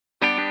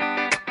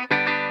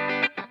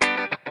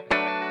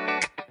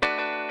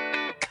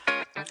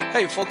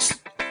Hey folks,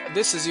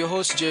 this is your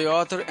host Jay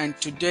Arthur, and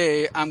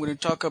today I'm going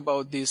to talk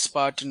about the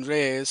Spartan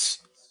Race.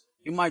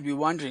 You might be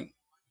wondering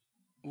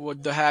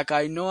what the heck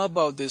I know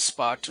about this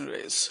Spartan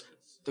Race.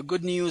 The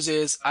good news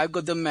is I've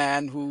got the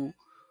man who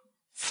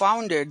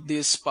founded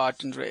this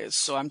Spartan Race.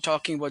 So I'm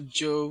talking about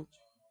Joe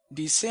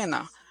De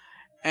Sena.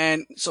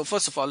 And so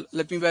first of all,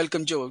 let me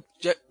welcome Joe.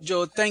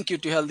 Joe, thank you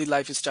to Healthy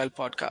Lifestyle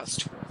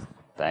Podcast.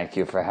 Thank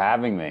you for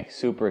having me.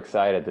 Super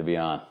excited to be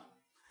on.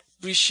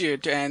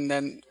 Appreciate, and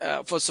then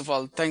first of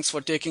all, thanks for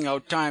taking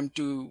out time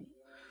to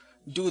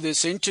do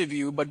this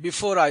interview. But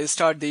before I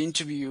start the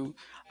interview,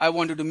 I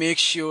wanted to make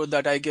sure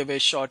that I give a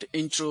short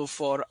intro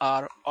for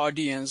our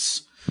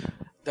audience.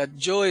 That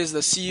Joe is the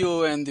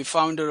CEO and the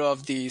founder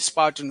of the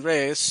Spartan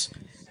Race,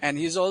 and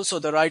he's also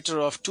the writer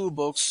of two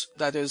books,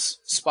 that is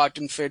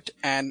Spartan Fit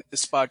and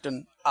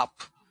Spartan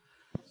Up.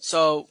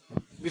 So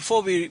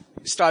before we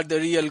start the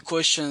real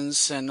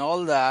questions and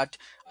all that,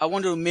 I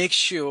want to make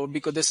sure,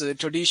 because this is a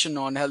tradition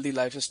on Healthy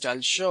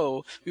Lifestyle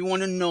Show, we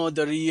want to know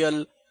the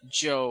real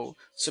Joe.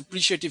 So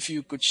appreciate if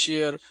you could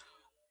share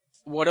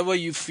whatever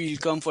you feel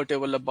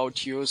comfortable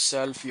about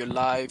yourself, your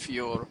life,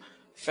 your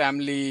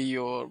family,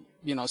 your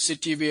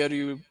city where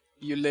you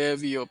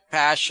live, your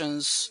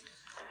passions.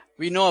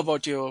 We know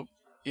about your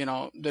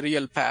the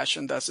real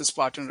passion, that's the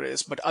Spartan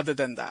Race, but other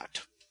than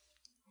that.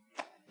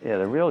 Yeah,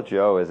 the real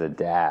Joe is a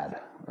dad,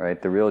 right?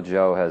 The real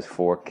Joe has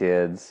 4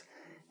 kids,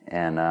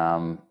 and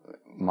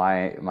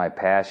my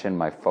passion,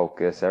 my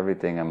focus,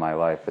 everything in my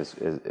life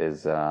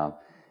is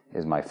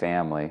my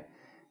family.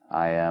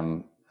 I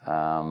am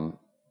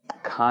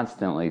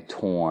constantly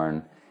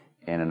torn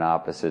in an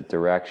opposite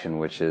direction,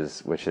 which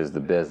is the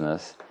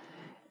business,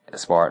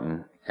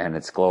 Spartan, and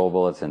it's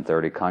global. It's in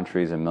 30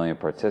 countries, 1 million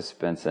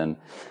participants, and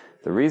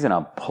the reason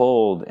I'm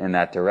pulled in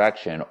that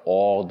direction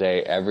all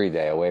day, every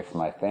day, away from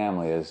my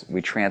family, is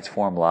we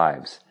transform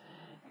lives.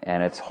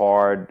 And it's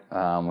hard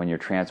when you're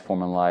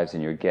transforming lives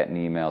and you're getting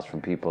emails from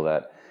people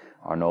that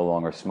are no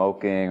longer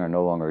smoking or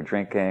no longer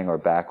drinking or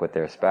back with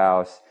their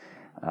spouse,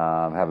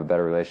 have a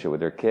better relationship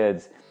with their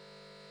kids.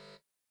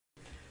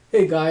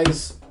 Hey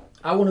guys,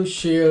 I want to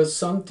share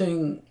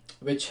something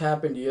which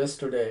happened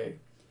yesterday.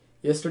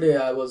 Yesterday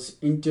I was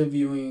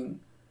interviewing,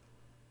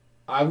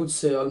 I would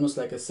say almost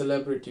like a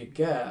celebrity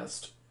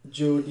guest,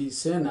 Joe De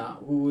Sena,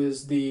 who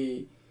is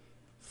the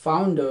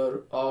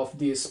founder of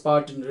the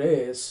Spartan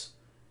Race.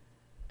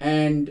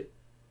 And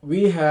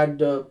we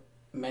had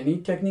many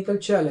technical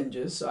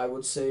challenges, I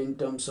would say, in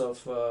terms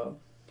of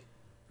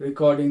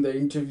recording the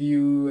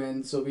interview.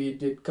 And so we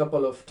did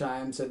couple of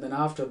times. And then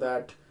after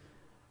that,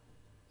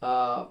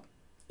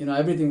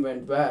 everything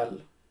went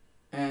well.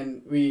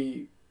 And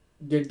we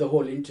did the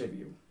whole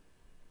interview.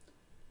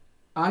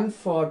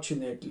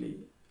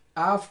 Unfortunately,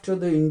 after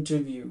the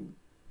interview,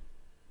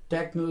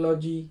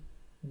 technology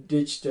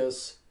ditched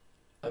us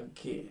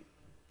again.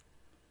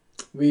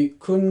 We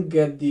couldn't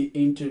get the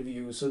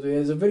interview. So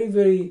there's a very,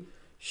 very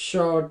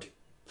short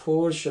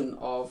portion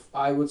of,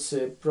 I would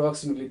say,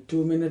 approximately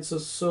 2 minutes or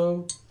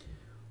so,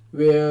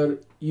 where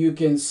you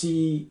can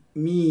see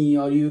me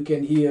or you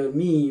can hear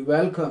me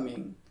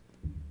welcoming.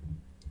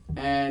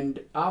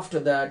 And after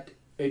that,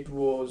 it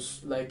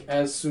was like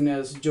as soon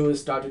as Joe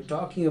started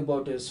talking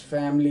about his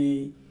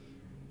family,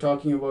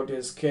 talking about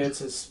his kids,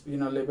 his a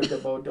little bit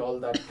about all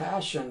that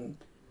passion,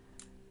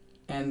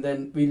 and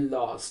then we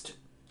lost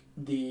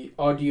the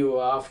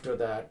audio after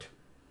that.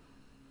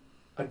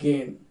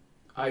 Again,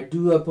 I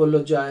do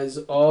apologize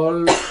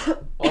all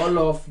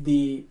of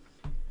the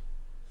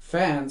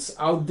fans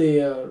out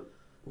there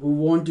who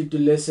wanted to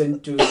listen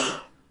to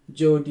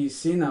Joe De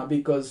Sena,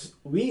 because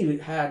we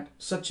had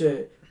such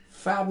a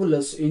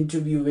fabulous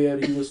interview where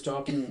he was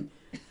talking.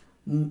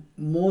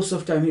 Most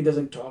of the time he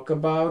doesn't talk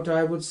about,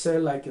 I would say,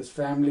 like his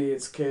family,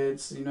 his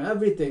kids,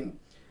 everything,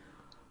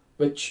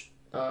 which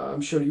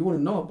I'm sure you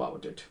wouldn't know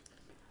about it.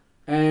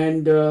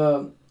 And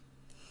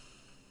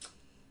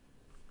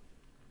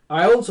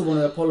I also want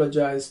to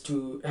apologize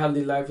to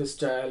Healthy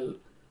Lifestyle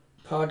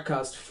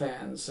podcast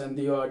fans and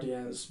the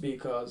audience,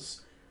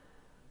 because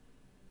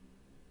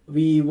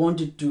we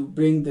wanted to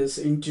bring this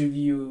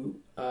interview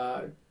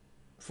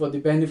for the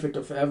benefit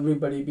of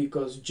everybody,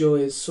 because Joe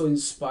is so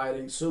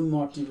inspiring, so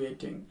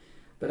motivating,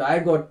 that I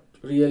got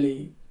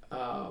really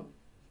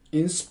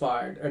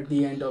inspired at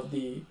the end of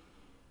the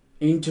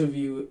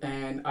interview,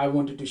 and I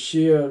wanted to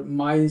share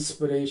my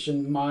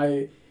inspiration,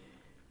 my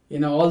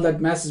all that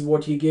message,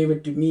 what he gave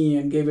it to me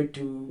and gave it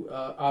to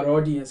our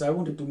audience. I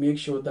wanted to make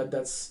sure that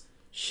that's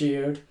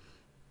shared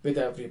with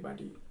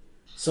everybody.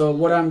 So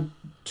what I'm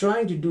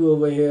trying to do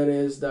over here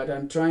is that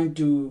I'm trying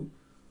to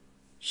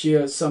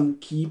share some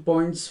key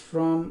points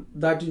from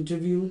that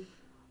interview.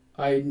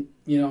 I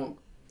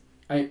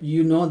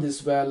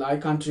this well. I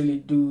can't really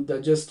do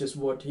the justice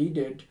what he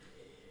did.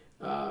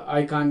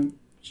 I can't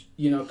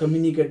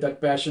communicate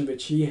that passion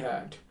which he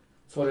had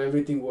for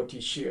everything what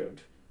he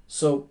shared.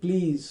 So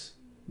please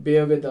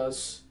bear with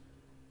us,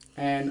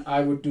 and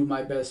I would do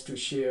my best to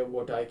share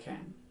what I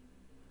can.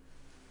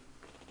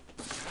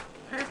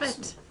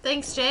 Perfect.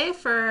 Thanks, Jay,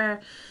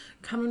 for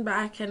coming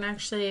back and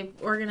actually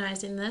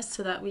organizing this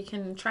so that we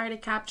can try to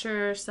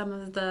capture some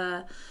of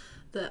the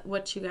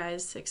what you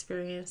guys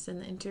experienced in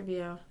the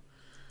interview.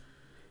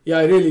 Yeah,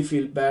 I really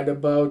feel bad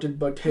about it,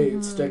 but hey,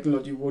 it's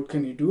technology. What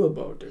can you do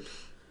about it?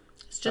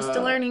 It's just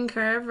a learning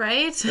curve,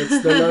 right?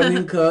 It's the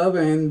learning curve,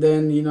 and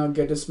then,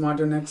 get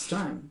smarter next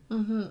time.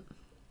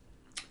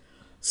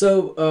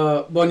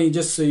 So, Bonnie,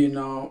 just so you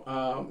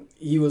know,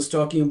 he was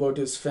talking about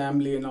his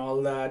family and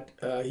all that.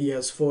 He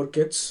has 4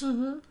 kids.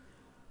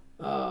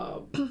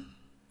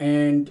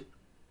 And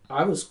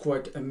I was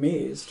quite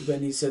amazed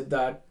when he said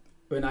that,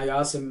 when I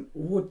asked him,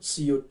 what's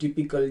your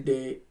typical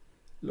day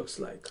looks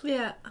like?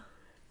 Yeah.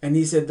 And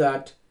he said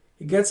that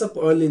he gets up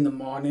early in the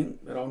morning,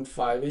 around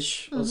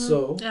 5-ish or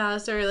so. Yeah,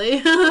 that's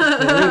early.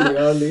 Really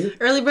early.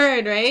 Early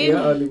bird, right?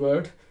 Yeah, early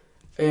bird.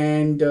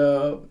 And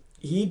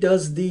he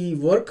does the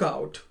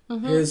workout.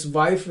 His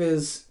wife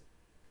is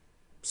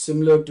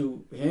similar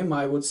to him,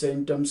 I would say,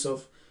 in terms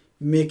of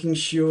making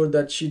sure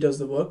that she does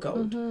the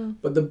workout.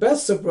 But the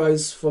best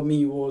surprise for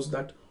me was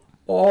that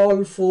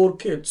all 4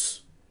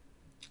 kids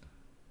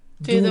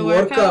do the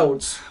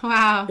workouts.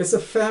 Wow. It's a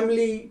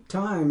family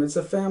time. It's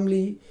a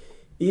family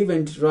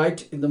event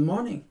right in the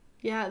morning.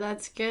 Yeah,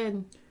 that's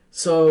good.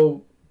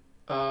 So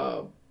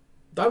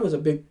that was a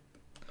big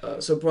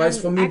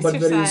surprise for me, but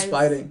very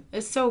inspiring.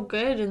 It's so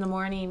good in the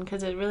morning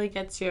because it really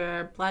gets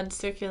your blood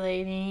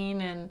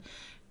circulating and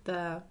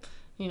the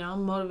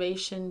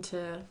motivation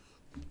to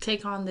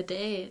take on the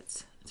day.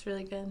 It's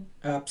really good.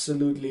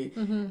 Absolutely.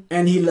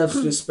 And he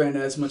loves to spend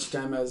as much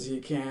time as he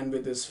can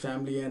with his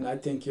family, and I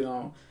think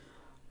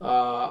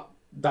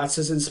that's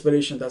his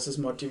inspiration, that's his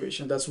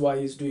motivation, that's why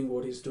he's doing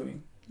what he's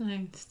doing.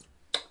 Nice.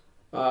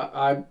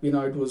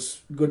 It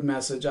was good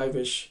message. I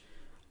wish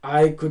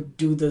I could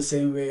do the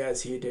same way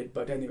as he did,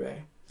 but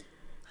anyway,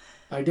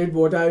 I did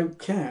what I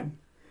can.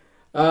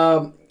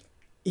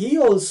 He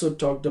also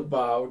talked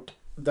about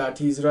that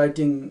he's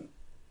writing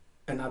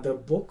another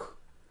book.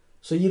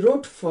 So he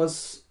wrote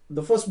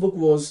the first book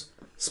was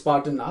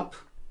Spartan Up,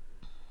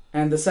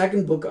 and the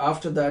second book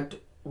after that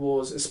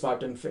was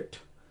Spartan Fit.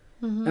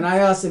 And I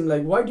asked him,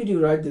 like, why did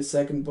you write this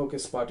second book,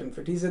 Spartan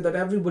Fit? He said that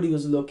everybody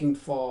was looking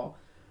for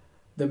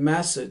the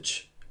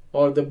message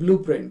or the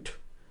blueprint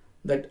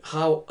that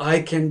how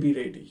I can be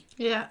ready.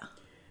 Yeah.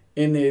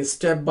 In a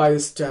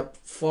step-by-step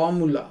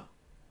formula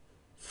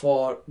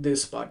for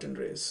this Spartan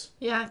race.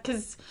 Yeah,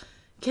 because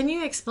can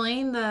you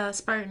explain the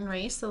Spartan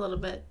Race a little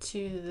bit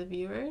to the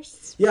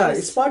viewers? Yeah,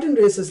 Spartan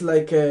Race is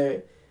like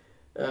a...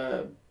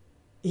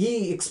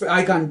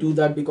 I can't do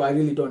that because I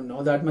really don't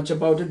know that much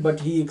about it, but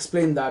he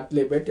explained that a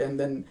little bit, and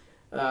then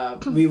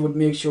we would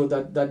make sure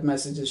that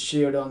message is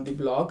shared on the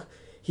blog.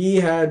 He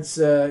has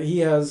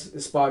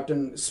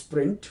Spartan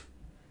Sprint,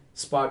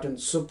 Spartan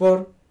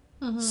Super,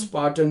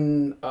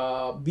 Spartan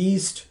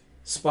Beast,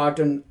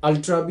 Spartan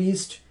Ultra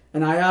Beast,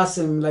 and I asked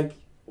him, like,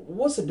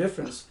 what's the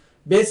difference?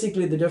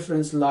 Basically, the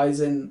difference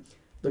lies in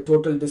the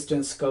total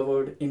distance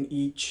covered in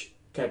each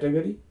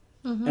category.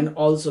 And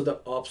also the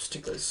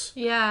obstacles.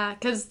 Yeah,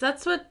 because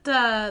that's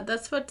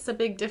what's the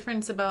big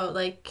difference about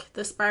like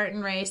the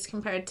Spartan race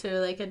compared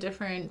to like a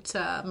different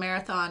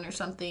marathon or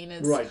something.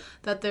 Is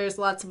that there's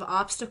lots of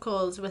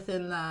obstacles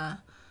within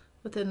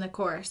the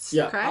course.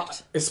 Yeah,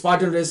 correct. A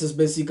Spartan race is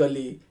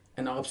basically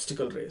an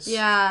obstacle race.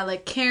 Yeah,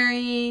 like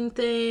carrying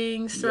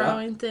things,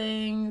 throwing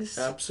things.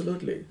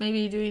 Absolutely.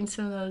 Maybe doing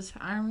some of those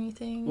army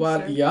things.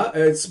 Well,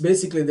 it's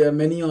basically there are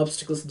many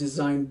obstacles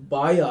designed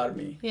by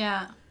army.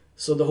 Yeah.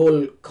 So the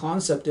whole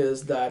concept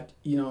is that,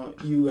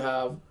 you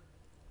have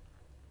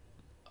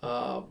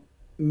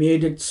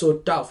made it so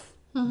tough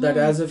that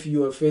as if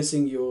you are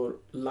facing your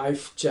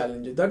life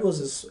challenge. That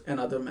was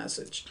another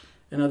message.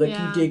 Another key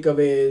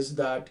takeaway is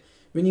that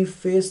when you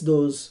face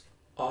those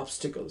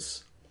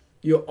obstacles,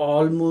 you're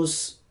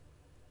almost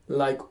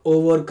like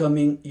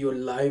overcoming your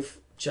life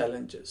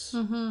challenges.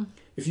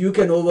 If you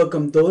can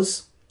overcome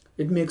those,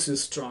 it makes you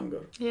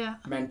stronger. Yeah.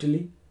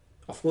 Mentally,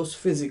 of course,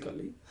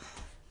 physically.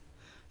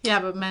 Yeah,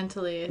 but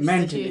mentally it's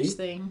a huge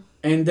thing.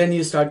 And then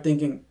you start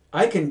thinking,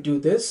 I can do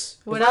this.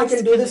 If I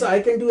can do this, I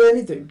can do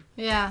anything.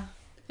 Yeah.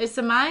 It's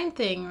a mind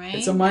thing, right?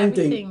 It's a mind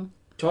thing.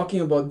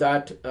 Talking about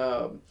that,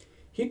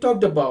 he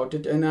talked about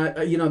it, and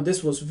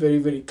this was very,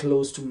 very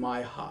close to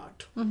my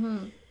heart.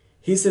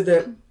 He said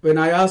that when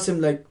I asked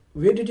him, like,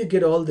 where did you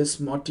get all this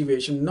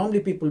motivation?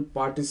 Normally people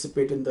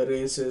participate in the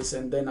races,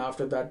 and then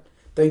after that,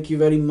 thank you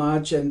very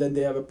much, and then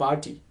they have a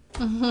party.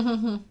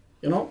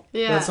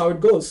 That's how it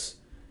goes.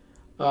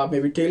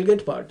 Maybe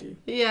tailgate party.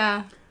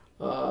 Yeah.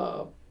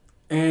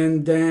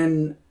 And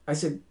then I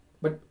said,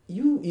 but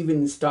you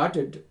even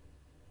started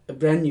a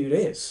brand new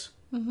race.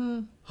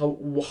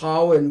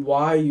 How and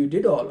why you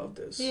did all of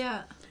this?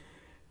 Yeah.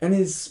 And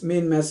his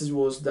main message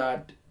was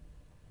that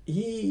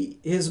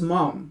his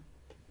mom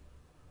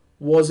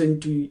was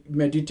into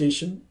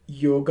meditation,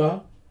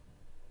 yoga,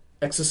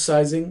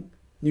 exercising,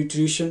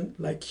 nutrition,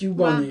 like you,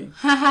 Bonnie.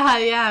 Wow.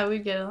 Yeah, we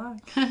get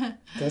along.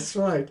 That's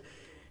right.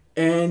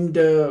 And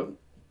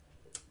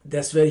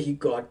that's where he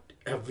got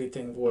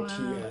everything what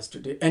he has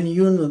today. And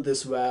you know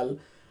this well,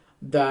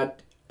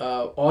 that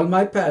all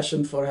my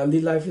passion for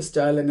healthy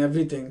lifestyle and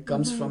everything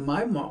comes from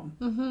my mom.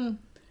 Mm-hmm.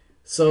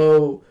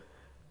 So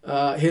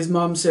his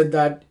mom said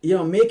that,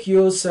 make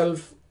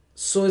yourself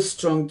so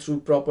strong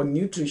through proper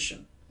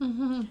nutrition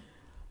Mm-hmm.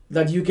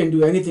 that you can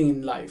do anything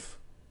in life.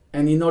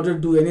 And in order to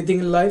do anything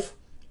in life,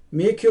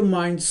 make your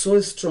mind so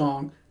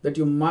strong that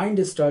your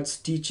mind starts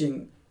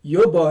teaching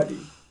your body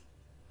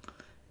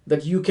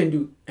that you can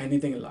do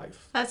anything in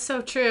life. That's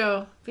so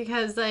true,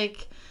 because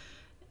like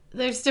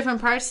there's different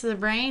parts of the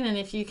brain, and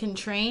if you can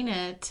train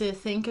it to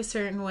think a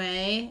certain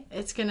way,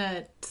 it's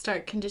gonna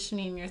start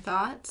conditioning your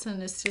thoughts,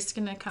 and it's just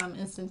gonna come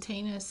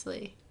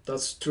instantaneously.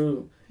 That's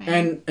true.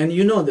 Right. And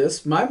you know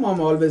this, my mom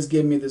always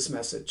gave me this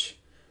message.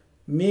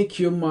 Make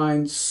your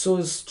mind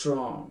so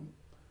strong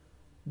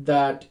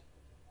that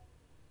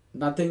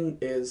nothing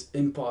is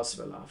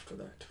impossible after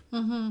that.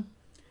 Mm-hmm.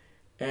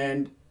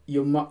 And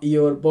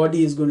your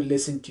body is going to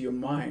listen to your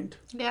mind.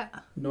 Yeah.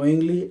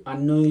 Knowingly,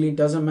 unknowingly,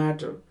 doesn't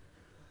matter.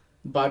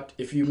 But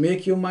if you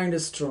make your mind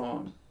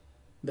strong,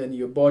 then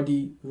your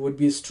body would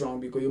be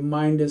strong, because your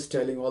mind is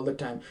telling all the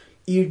time,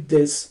 eat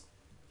this,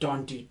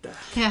 don't eat that.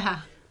 Yeah.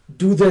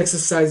 Do the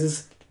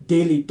exercises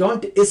daily.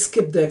 Don't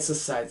skip the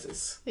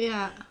exercises.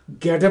 Yeah.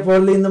 Get up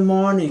early in the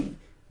morning,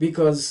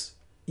 because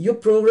you're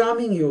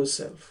programming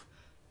yourself.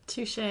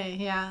 Touche.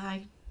 Yeah,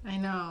 I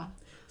know.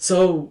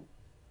 So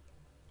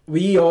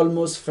we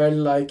almost felt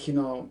like,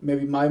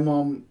 maybe my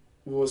mom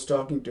was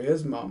talking to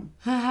his mom.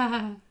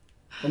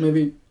 Or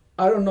maybe,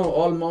 I don't know,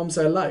 all moms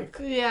I like.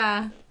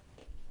 Yeah.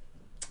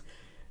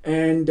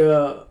 And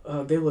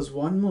there was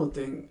one more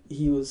thing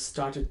he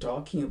started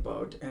talking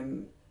about,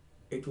 and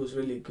it was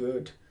really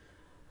good.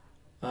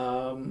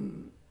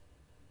 I'm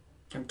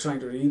trying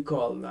to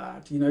recall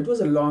that. It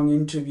was a long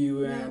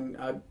interview, and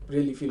I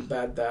really feel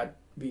bad that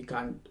we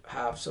can't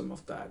have some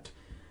of that.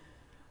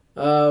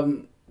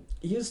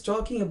 He was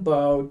talking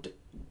about,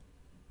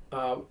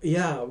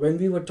 when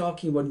we were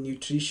talking about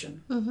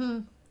nutrition. Mm-hmm.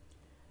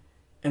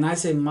 And I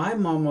say, my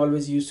mom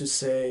always used to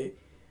say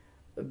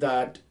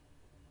that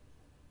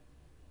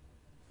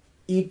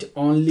eat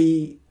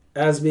only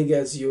as big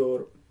as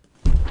your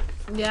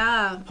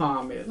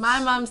palm is. My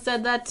mom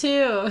said that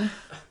too.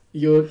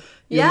 Your mom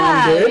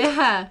did?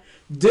 Yeah.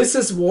 This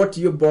is what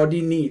your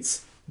body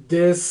needs.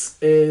 This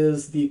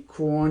is the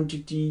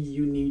quantity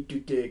you need to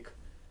take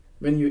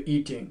when you're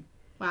eating.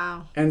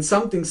 Wow. And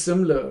something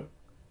similar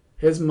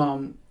his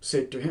mom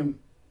said to him.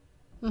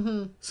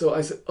 Mm-hmm. So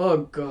I said, oh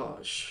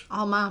gosh.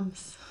 All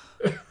moms.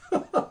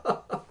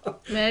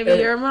 Maybe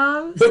your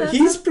mom But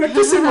he's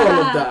practicing all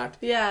of that.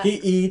 Yeah. He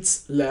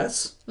eats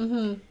less.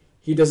 Mm-hmm.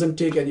 He doesn't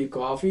take any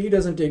coffee. He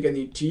doesn't take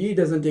any tea. He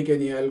doesn't take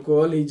any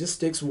alcohol. He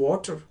just takes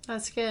water.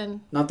 That's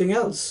good. Nothing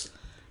else.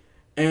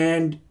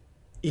 And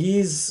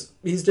he's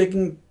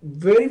taking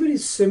very, very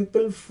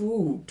simple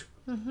food,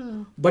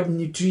 but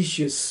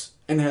nutritious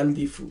and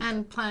healthy food.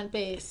 And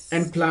plant-based.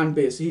 And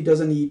plant-based. He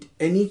doesn't eat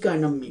any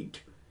kind of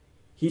meat.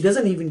 He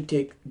doesn't even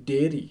take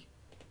dairy.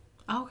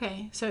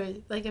 Okay, so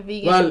like a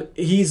vegan. Well,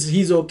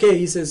 he's okay.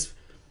 He says,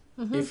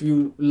 if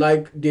you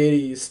like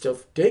dairy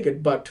stuff, take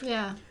it. But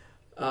yeah.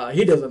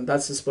 He doesn't.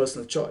 That's his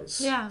personal choice.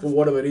 Yeah. For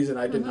whatever reason,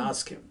 I didn't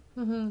ask him.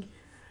 Mm-hmm.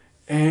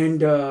 And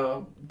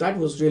that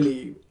was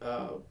really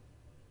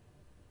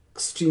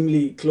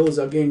extremely close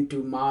again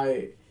to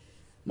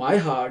my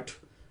heart,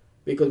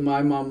 because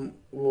my mom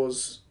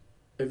was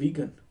a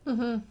vegan.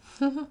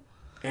 Mm-hmm.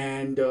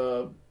 And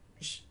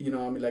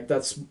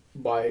that's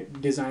by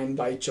design,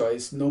 by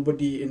choice.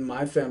 Nobody in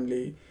my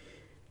family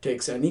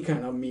takes any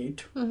kind of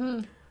meat.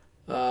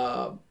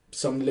 Mm-hmm.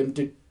 Some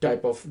limited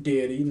type of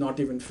dairy, not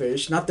even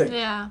fish, nothing.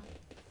 Yeah.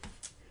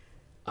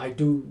 I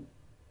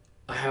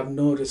have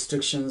no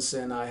restrictions,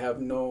 and I have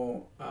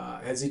no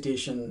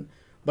hesitation,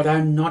 but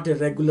I'm not a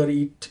regular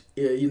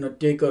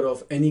taker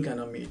of any kind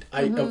of meat.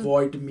 I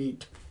avoid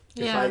meat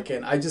if I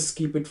can. I just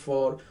keep it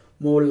for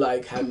more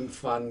like having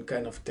fun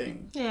kind of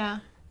thing. Yeah.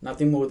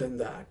 Nothing more than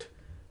that.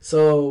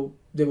 So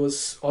there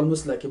was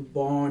almost like a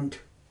bond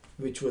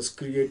which was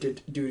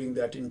created during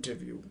that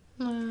interview.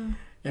 Mm.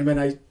 And when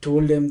I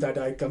told him that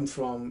I come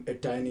from a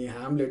tiny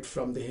hamlet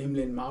from the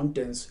Himalayan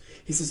mountains,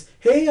 he says,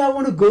 hey, I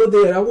want to go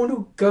there. I want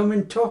to come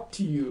and talk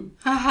to you.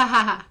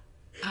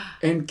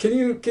 And can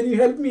you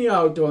help me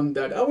out on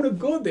that? I want to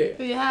go there.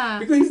 Yeah.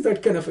 Because he's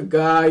that kind of a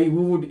guy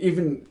who would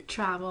even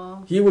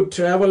travel. He would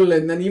travel,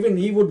 and then even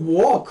he would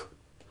walk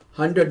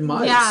 100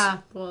 miles. Yeah.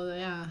 Well,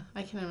 yeah,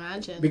 I can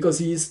imagine. Because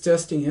he is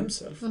testing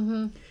himself.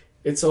 Mm-hmm.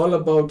 It's all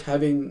about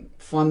having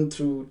fun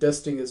through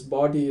testing his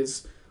body,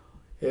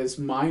 his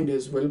mind,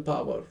 his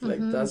willpower. Like,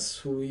 that's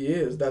who he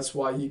is. That's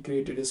why he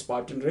created his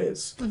Spartan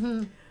Race.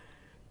 Mm-hmm.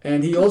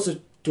 And he also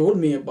told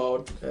me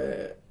about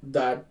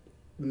that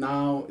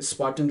now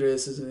Spartan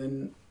Race is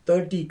in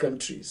 30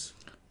 countries.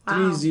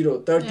 Wow.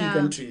 30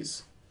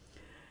 countries.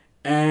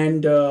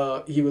 And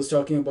he was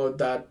talking about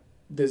that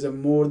there's a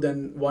more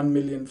than 1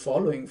 million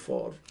following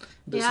for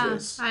this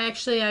race.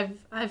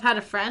 I've had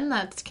a friend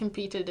that's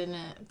competed in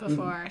it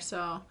before,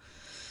 so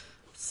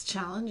it's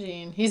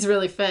challenging. He's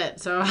really fit,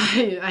 so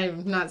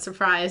I'm not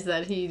surprised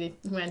that he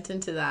went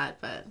into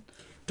that. But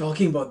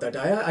talking about that,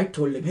 I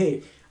told him,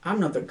 hey, I'm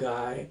not the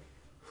guy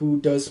who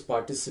does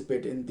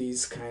participate in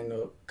these kind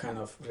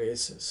of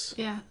races.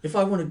 Yeah. If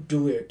I want to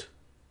do it,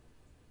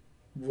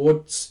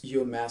 what's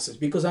your message?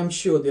 Because I'm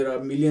sure there are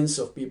millions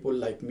of people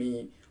like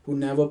me who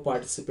never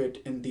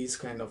participate in these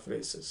kind of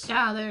races.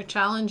 Yeah, they're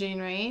challenging,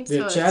 right?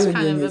 They're so challenging. It's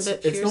kind of a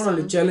bit it's not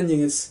only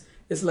challenging, it's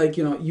like,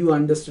 you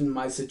understand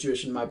my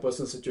situation, my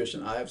personal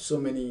situation. I have so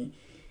many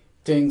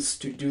things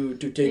to do,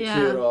 to take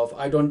care of.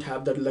 I don't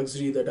have that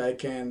luxury that I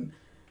can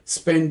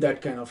spend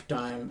that kind of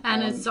time.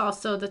 And it's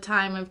also the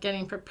time of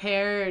getting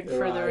prepared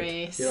for the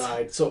race.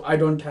 Right. So I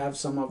don't have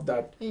some of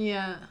that.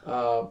 Yeah.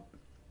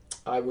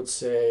 I would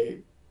say,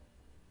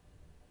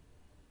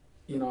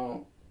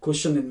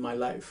 cushion in my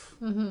life.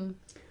 Mm-hmm.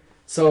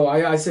 So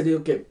I said,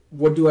 okay,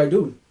 what do I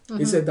do? Mm-hmm.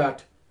 He said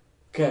that,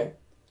 okay,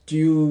 do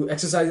you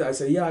exercise? I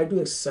said, yeah, I do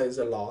exercise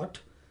a lot.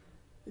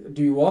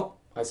 Do you walk?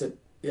 I said,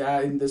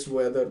 yeah, in this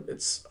weather,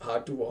 it's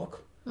hard to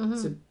walk. Mm-hmm. I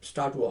said,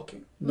 start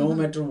walking. No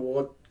matter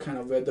what kind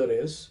of weather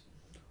is,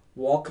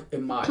 walk a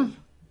mile.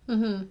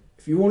 Mm-hmm.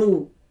 If you want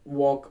to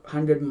walk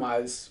 100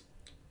 miles,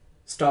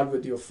 start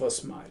with your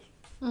first mile.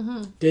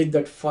 Mm-hmm. Take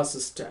that first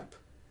step.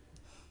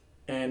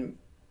 And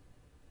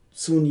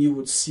soon you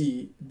would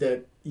see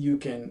that you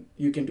can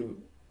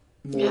do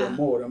more and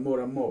more and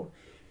more and more.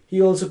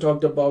 He also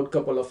talked about a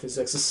couple of his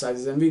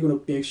exercises, and we're going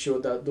to make sure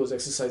that those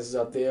exercises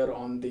are there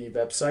on the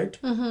website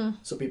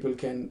so people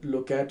can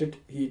look at it.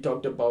 He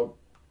talked about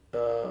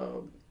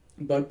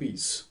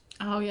burpees.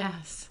 Oh,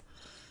 yes.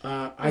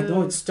 I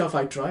know it's tough.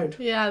 I tried.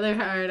 Yeah, they're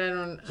hard.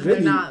 They're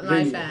not my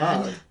really fan.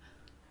 hard.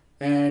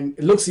 And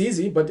it looks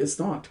easy, but it's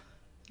not.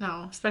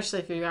 No, especially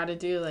if you got to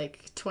do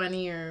like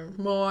 20 or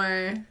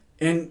more.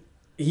 And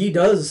he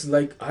does,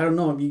 I don't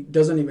know, he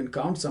doesn't even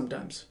count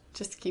sometimes.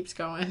 Just keeps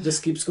going.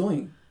 Just keeps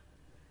going.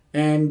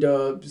 And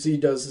he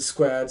does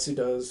squats, he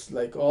does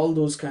all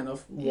those kind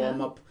of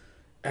warm-up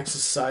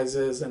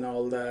exercises and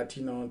all that,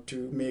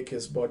 to make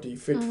his body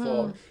fit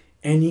for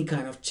any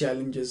kind of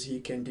challenges he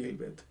can deal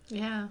with.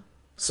 Yeah.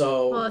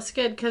 So, well, it's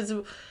good because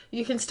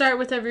you can start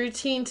with a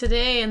routine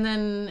today, and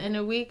then in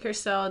a week or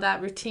so,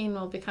 that routine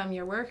will become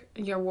your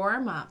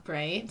warm up,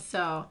 right?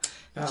 So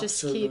it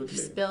just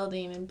keeps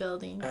building and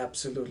building.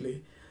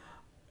 Absolutely.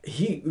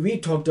 We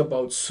talked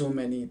about so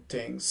many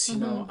things.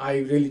 I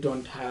really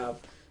don't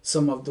have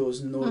some of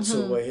those notes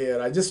over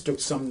here. I just took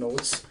some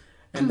notes,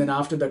 and then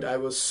after that, I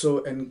was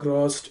so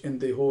engrossed in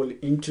the whole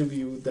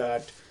interview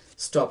that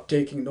stopped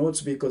taking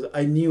notes because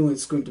I knew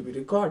it's going to be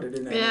recorded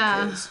in any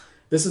case.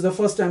 This is the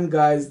first time,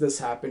 guys, this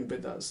happened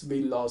with us.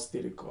 We lost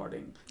the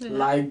recording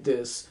like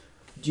this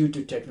due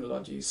to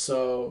technology.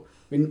 So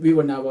we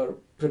were never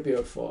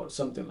prepared for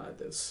something like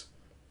this.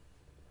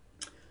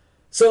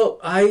 So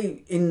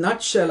in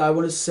nutshell, I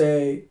want to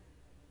say,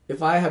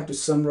 if I have to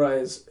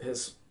summarize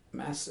his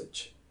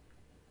message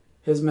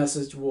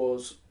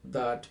was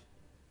that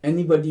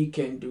anybody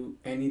can do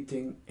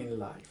anything in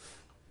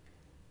life.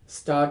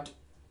 Start,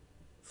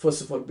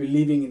 first of all,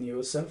 believing in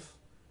yourself.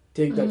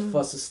 Take that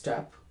first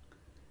step.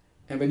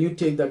 And when you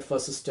take that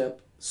first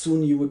step,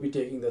 soon you will be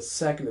taking the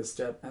second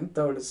step and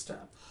third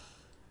step.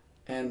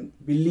 And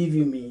believe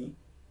you me,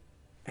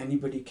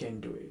 anybody can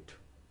do it.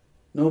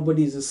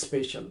 Nobody is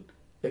special.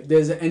 If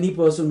there's any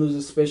person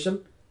who's special,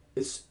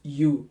 it's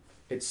you,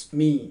 it's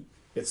me,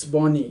 it's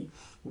Bonnie.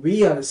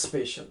 We are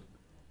special.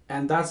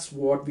 And that's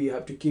what we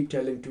have to keep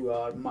telling to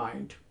our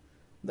mind,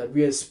 that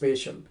we are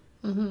special.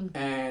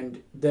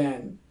 And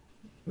then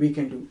we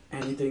can do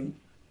anything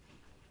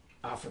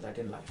after that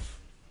in life.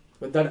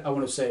 With that, I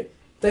want to say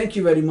thank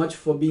you very much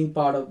for being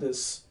part of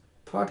this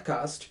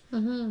podcast.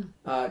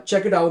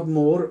 Check it out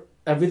more.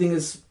 Everything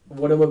is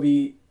whatever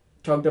we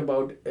talked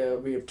about.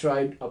 We have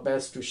tried our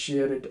best to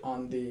share it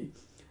on the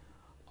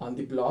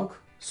blog.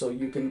 So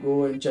you can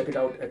go and check it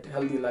out at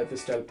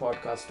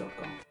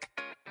healthylifestylepodcast.com.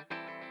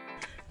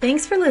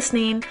 Thanks for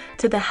listening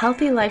to the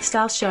Healthy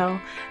Lifestyle Show,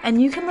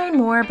 and you can learn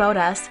more about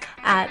us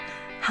at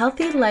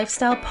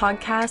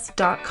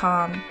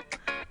healthylifestylepodcast.com.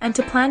 And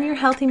to plan your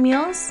healthy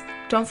meals,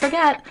 don't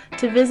forget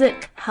to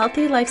visit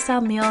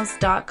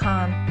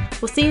healthylifestylemeals.com.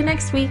 We'll see you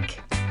next week.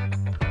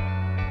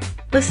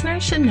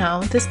 Listeners should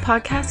know this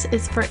podcast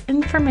is for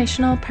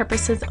informational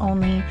purposes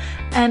only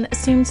and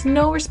assumes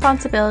no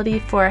responsibility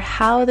for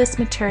how this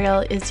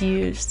material is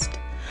used.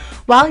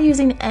 While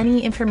using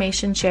any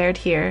information shared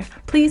here,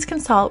 please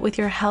consult with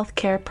your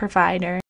healthcare provider.